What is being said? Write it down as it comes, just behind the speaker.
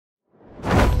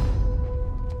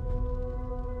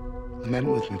Mend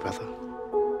with me, brother.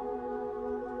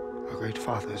 Our great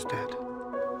father is dead.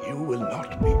 You will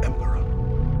not be emperor.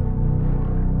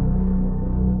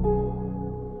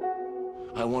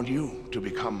 I want you to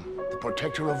become the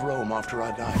protector of Rome after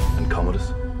I die. And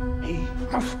Commodus? He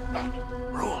must not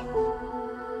rule.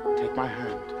 Take my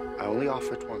hand. I only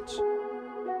offer it once.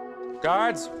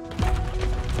 Guards!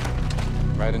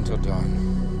 Right until dawn.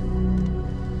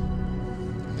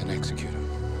 And then execute him.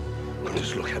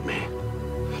 Just look at me.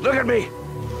 Look at me!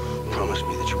 Promise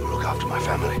me that you will look after my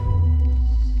family.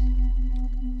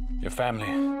 Your family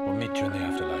will meet you in the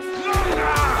afterlife.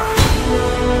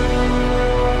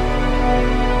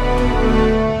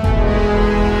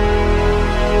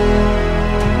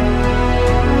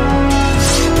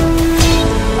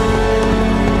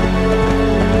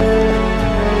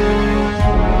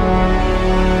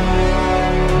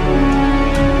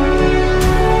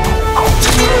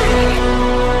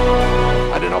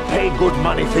 I did not pay good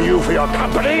money for you for your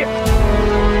company.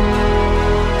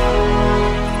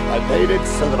 I paid it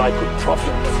so that I could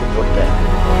profit from your death.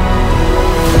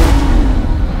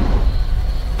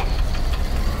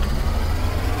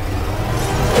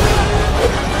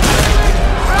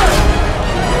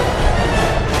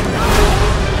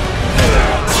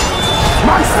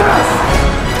 Monsters!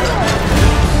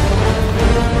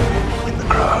 Win the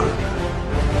crowd,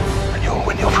 and you'll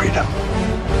win your freedom.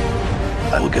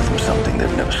 I will give them something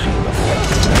they've never seen before.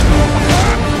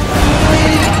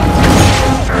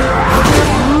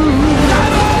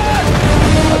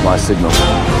 At my signal,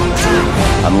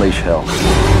 unleash hell.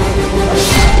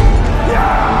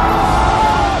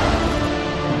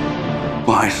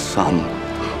 My son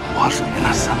was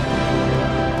innocent.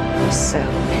 So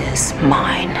is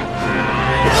mine.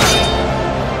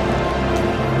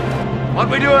 What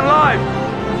we doing live?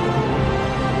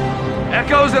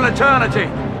 Echoes in eternity.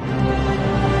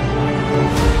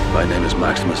 My name is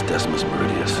Maximus Decimus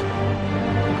Meridius,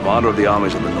 commander of the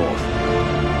armies of the North.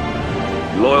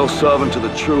 Loyal servant to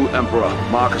the true Emperor,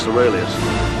 Marcus Aurelius.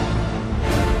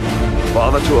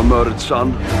 Father to a murdered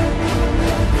son,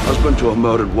 husband to a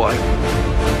murdered wife.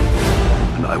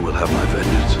 And I will have my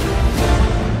vengeance,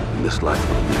 in this life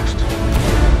or the next.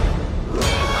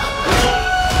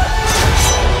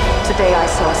 Today I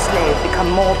saw a slave become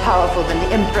more powerful than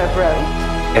the Emperor of Rome.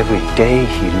 Every day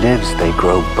he lives, they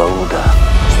grow bolder.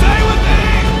 Stay with me!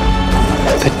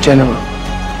 The general,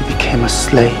 he became a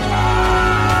slave.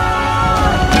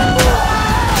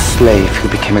 Slave who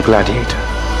became a gladiator.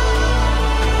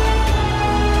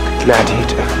 The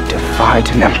gladiator who defied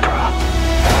an emperor.